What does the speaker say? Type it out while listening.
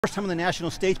First time on the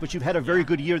national stage, but you've had a very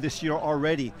good year this year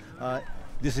already.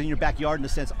 This is in your backyard in a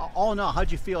sense. All in all,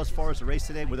 how'd you feel as far as the race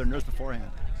today? Were there nerves beforehand?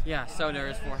 Yeah, so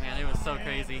nervous beforehand. It was so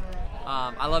crazy.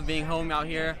 I love being home out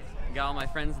here. Got all my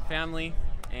friends and family,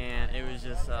 and it was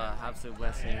just absolute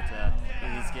blessing to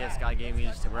get these gifts God gave me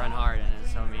just to run hard, and it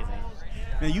was so amazing.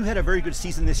 Now you had a very good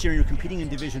season this year. You're competing in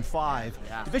Division 5.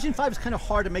 Yeah. Division 5 is kind of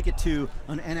hard to make it to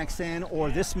an NXN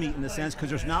or this meet in a sense because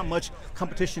there's not much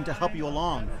competition to help you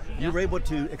along. Yeah. You were able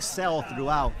to excel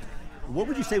throughout. What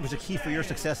would you say was the key for your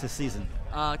success this season?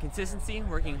 Consistency,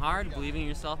 working hard, believing in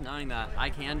yourself, knowing that I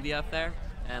can be up there.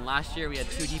 And last year we had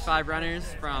 2 D5 runners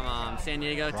from San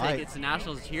Diego take it to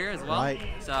nationals here as well. Right.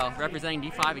 So representing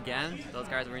D5 again, those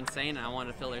guys were insane, and I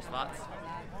wanted to fill their spots.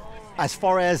 As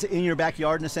far as in your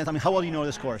backyard in a sense, I mean, how well do you know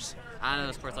this course? I know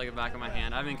this course like the back of my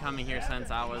hand. I've been coming here since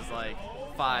I was like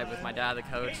 5 with my dad, the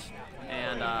coach,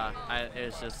 and it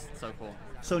was just so cool.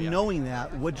 So yeah. Knowing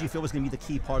that, what did you feel was going to be the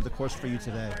key part of the course for you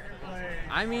today?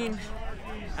 I mean,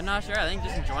 I'm not sure. I think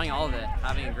just enjoying all of it,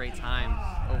 having a great time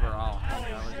overall.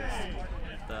 That was just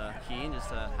the key, and just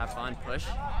to have fun, push.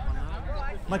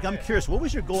 Mike, I'm curious, what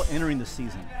was your goal entering the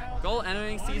season? Goal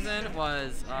entering season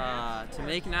was to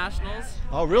make nationals.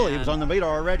 Oh, really? It was on the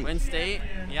radar already. Win state,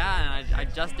 yeah, and I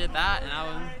just did that, and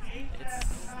I'm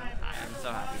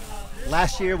so happy.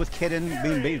 Last year with Kidden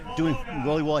doing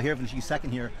really well here, finishing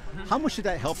second here, how much did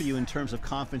that help you in terms of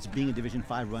confidence being a Division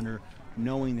 5 runner,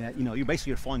 knowing that you're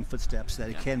basically following footsteps, that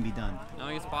it can be done?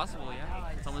 Knowing it's possible, yeah.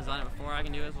 If someone's done it before, I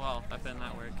can do it as well if I put in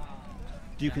that work.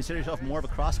 Do you consider yourself more of a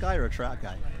cross guy or a track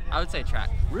guy? I would say track.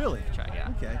 Really? Track,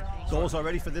 yeah. Okay. Goals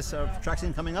already for this track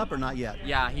season coming up or not yet?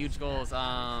 Yeah, huge goals.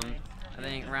 I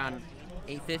think around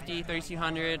 850,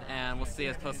 3200, and we'll see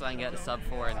as close as I can get to sub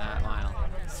 4 in that mile.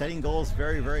 Setting goals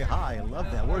very, very high. I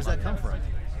love that. Where does that come from?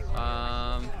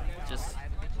 Just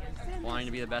wanting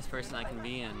to be the best person I can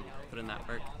be and put in that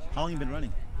work. How long have you been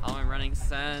running? I've been running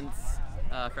since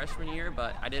freshman year,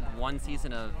 but I did 1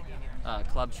 season of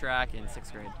club track in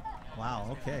 6th grade. Wow,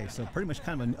 okay, so pretty much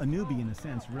kind of a newbie in a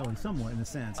sense, really, somewhat in a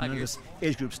sense. None of this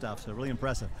age group stuff, so really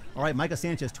impressive. All right, Micah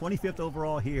Sanchez, 25th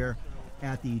overall here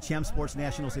at the Champ Sports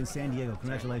Nationals in San Diego.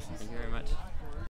 Congratulations. Thank you very much.